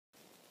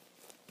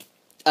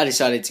I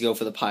decided to go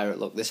for the pirate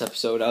look this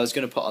episode. I was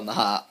going to put on the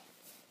hat,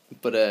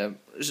 but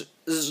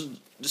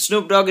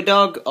Snoop Dogg a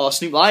dog, or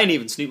Snoop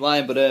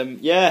Lion,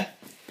 but yeah,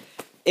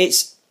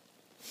 it's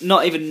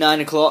not even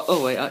 9 o'clock.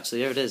 Oh wait, actually,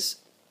 here it is.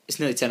 It's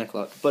nearly 10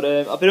 o'clock. But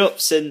I've been up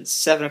since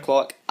 7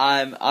 o'clock.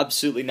 I'm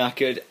absolutely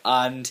knackered,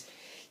 and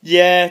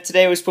yeah,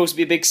 today was supposed to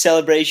be a big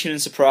celebration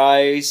and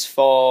surprise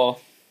for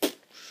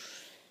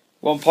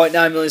 1.9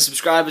 million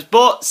subscribers,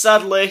 but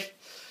sadly,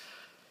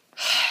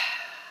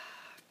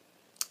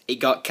 it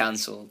got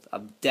cancelled.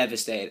 I'm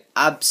devastated.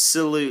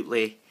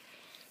 Absolutely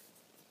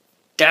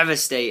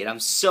devastated. I'm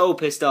so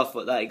pissed off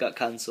that it got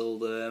cancelled.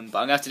 But I'm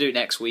going to have to do it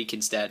next week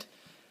instead.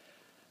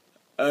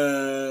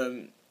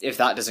 If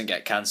that doesn't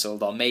get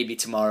cancelled, or maybe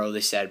tomorrow,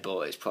 they said,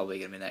 but it's probably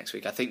going to be next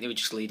week. I think they were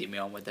just leading me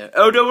on with it.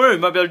 Oh, don't worry,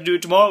 might be able to do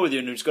it tomorrow with you,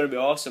 and it's going to be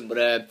awesome. But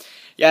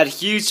yeah, I had a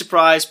huge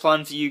surprise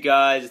planned for you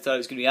guys. I thought it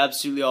was going to be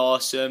absolutely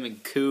awesome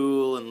and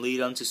cool and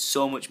lead on to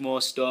so much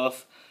more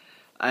stuff.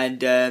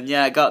 And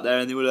yeah, I got there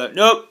and they were like,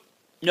 nope,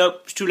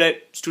 it's too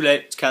late,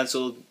 it's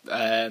cancelled.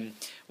 One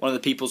of the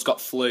people's got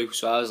flu,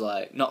 so I was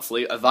like, not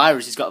flu, a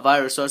virus, he's got a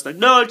virus, so I was like,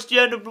 no, it's the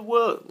end of the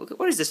world. Look,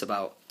 what is this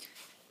about?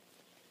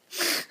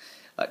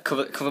 Like,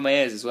 cover my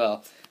ears as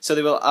well.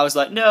 So I was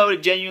like, no,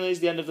 it genuinely is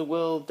the end of the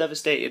world,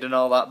 devastated and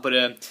all that,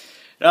 but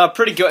no,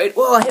 pretty good.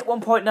 Well, I hit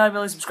 1.9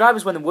 million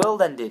subscribers when the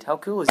world ended. How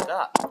cool is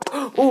that?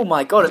 Oh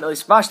my god, I nearly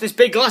smashed this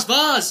big glass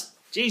vase!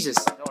 Jesus,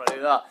 I don't want to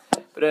do that.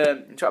 But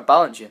I'm trying to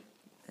balance you.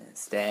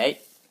 Stay.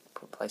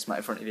 Put a placemat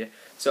in front of you.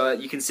 So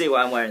you can see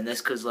why I'm wearing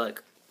this, because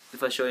like,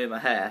 if I show you my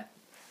hair,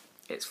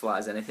 it's flat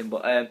as anything.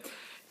 But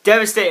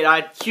devastated.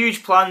 I had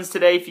huge plans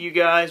today for you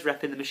guys,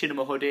 repping the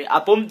Machinima hoodie. I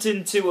bumped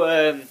into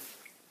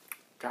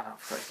God, I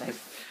forgot his name.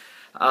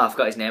 I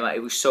forgot his name.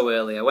 It was so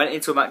early. I went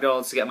into a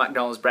McDonald's to get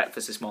McDonald's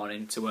breakfast this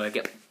morning to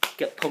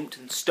get pumped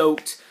and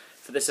stoked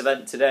for this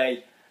event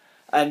today.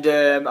 And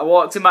I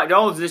walked in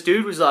McDonald's and this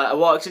dude was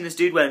like, this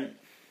dude went,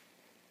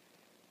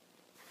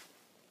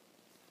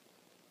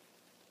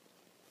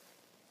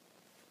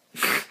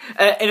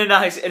 in a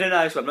nice way.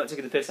 I'm not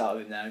taking the piss out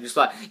of him now. I'm just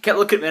like, kept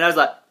looking at me and I was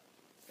like,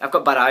 I've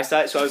got bad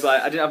eyesight, so I was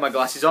like, I didn't have my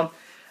glasses on.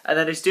 And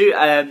then this dude,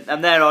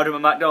 I'm there ordering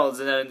my McDonald's,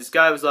 and then this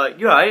guy was like,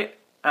 you alright?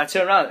 And I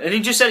turned around and he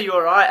just said, you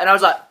alright? And I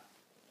was like,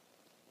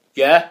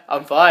 yeah,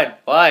 I'm fine.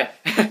 Why?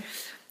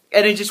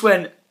 And he just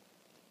went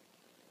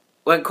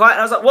quiet,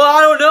 and I was like, well,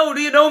 I don't know.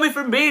 Do you know me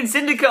from being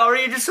Syndicate, or are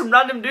you just some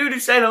random dude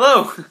who's saying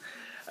hello?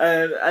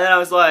 And then I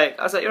was like,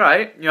 you're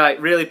right. You're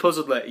like really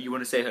puzzled. Like, you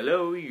want to say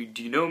hello? Do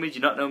you know me? Do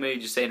you not know me?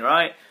 You're just saying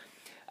alright.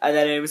 And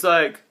then he was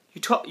like,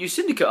 you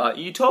Syndicate, are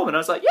you Tom? And I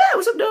was like, yeah,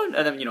 what's up, doing?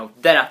 And then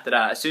then after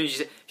that, as soon as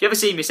if you ever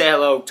see me say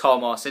hello,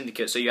 Tom or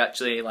Syndicate, so you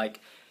actually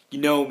you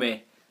know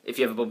me if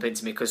you ever bump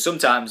into me, because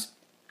sometimes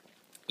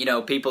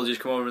people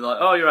just come over and like,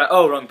 oh, you're right,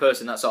 oh, wrong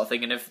person, that sort of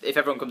thing. And if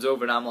everyone comes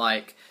over and I'm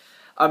like,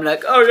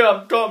 oh yeah,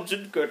 I'm Tom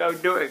Syndicate, how you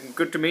doing?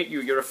 Good to meet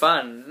you, you're a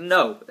fan.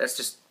 No, that's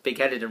just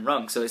big-headed and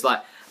wrong. So it's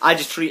like, I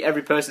just treat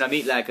every person I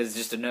meet like as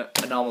just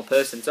a normal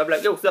person. So I'm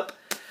like, yo, what's up?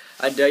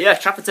 And yeah,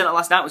 Trafford Centre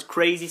last night was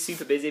crazy,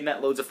 super busy,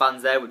 met loads of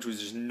fans there, which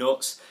was just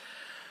nuts.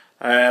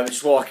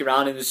 Just walking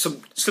around, and there's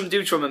some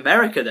dudes from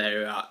America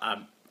there who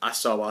I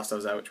saw whilst I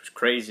was there, which was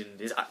crazy, and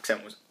his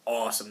accent was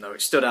awesome though.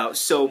 It stood out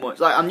so much.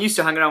 Like, I'm used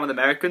to hanging around with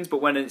Americans,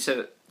 but when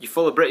you're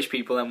full of British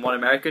people and one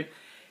American,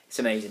 it's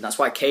amazing. That's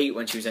why Kate,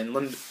 when she was in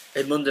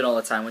London all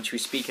the time, when she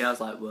was speaking, I was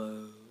like,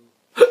 whoa,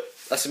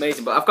 that's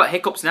amazing. But I've got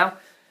hiccups now.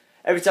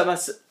 Every time I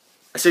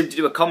seem to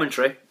do a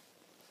commentary,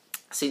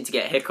 I seem to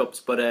get hiccups.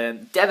 But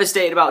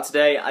devastated about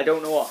today. I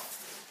don't know what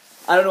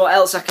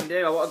else I can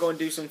do. I want to go and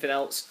do something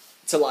else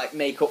to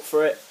make up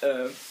for it.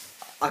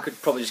 I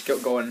could probably just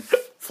go and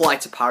fly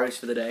to Paris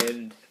for the day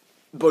and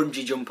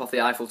bungee jump off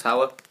the Eiffel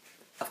Tower.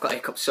 I've got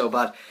hiccups so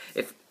bad.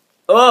 If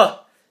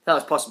that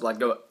was possible, I'd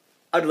do it.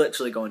 I'd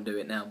literally go and do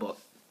it now. But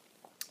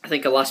I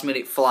think a last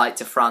minute flight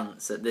to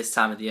France at this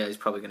time of the year is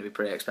probably going to be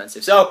pretty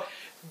expensive. So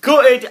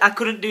gutted I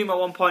couldn't do my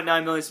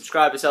 1.9 million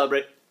subscriber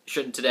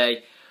celebration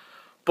today.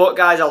 But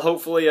guys, I'll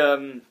hopefully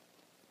I'll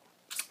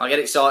get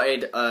it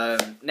sorted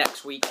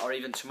next week or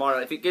even tomorrow.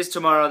 If it gets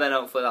tomorrow, then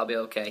hopefully that'll be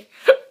okay.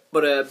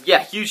 But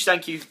yeah, huge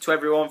thank you to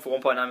everyone for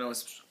 1.9 million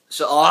subscribers.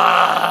 So,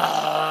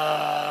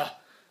 are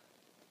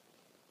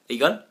you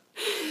gone?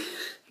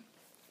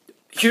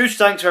 Huge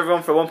thanks to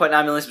everyone for 1.9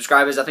 million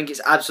subscribers. I think it's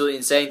absolutely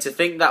insane. To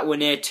think that we're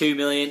near 2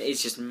 million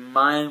is just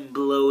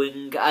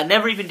mind-blowing. I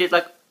never even did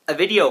a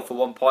video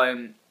for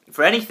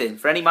anything,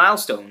 for any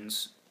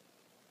milestones,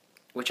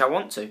 which I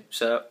want to.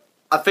 So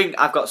I think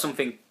I've got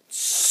something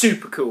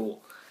super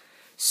cool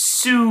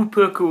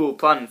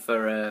planned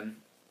for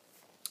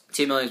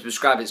 2 million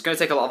subscribers. It's going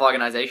to take a lot of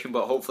organisation,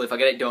 but hopefully if I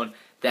get it done,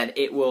 then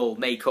it will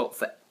make up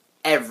for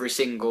every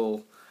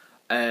single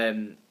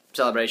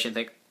celebration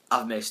thing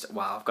I've missed.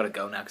 Wow, I've got to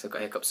go now because I've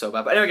got hiccups so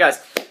bad. But anyway, guys,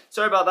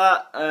 sorry about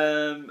that.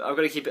 I'm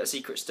going to keep it a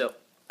secret still.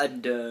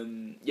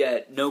 And yeah,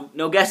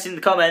 no guess in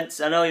the comments.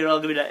 I know you're all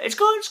going to be like, it's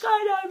going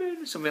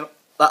skydiving or something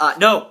like that.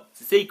 No, it's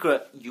a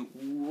secret.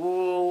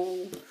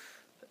 Whoa,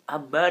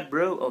 I'm mad,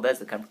 bro. Oh, there's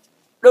the camera.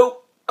 No,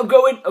 I'm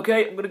going.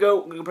 Okay, I'm going to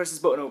go. I'm going to press this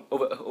button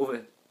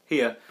over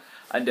here.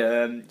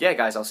 And yeah,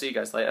 guys, I'll see you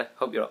guys later.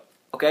 Hope you're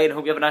okay, and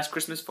hope you have a nice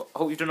Christmas.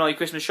 Hope you've done all your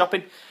Christmas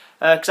shopping,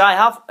 because I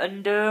have.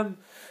 And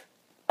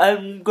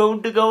I'm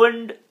going to go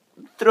and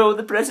throw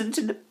the presents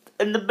in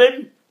the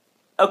bin.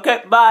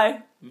 Okay,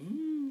 bye.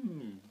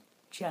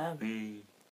 Charming.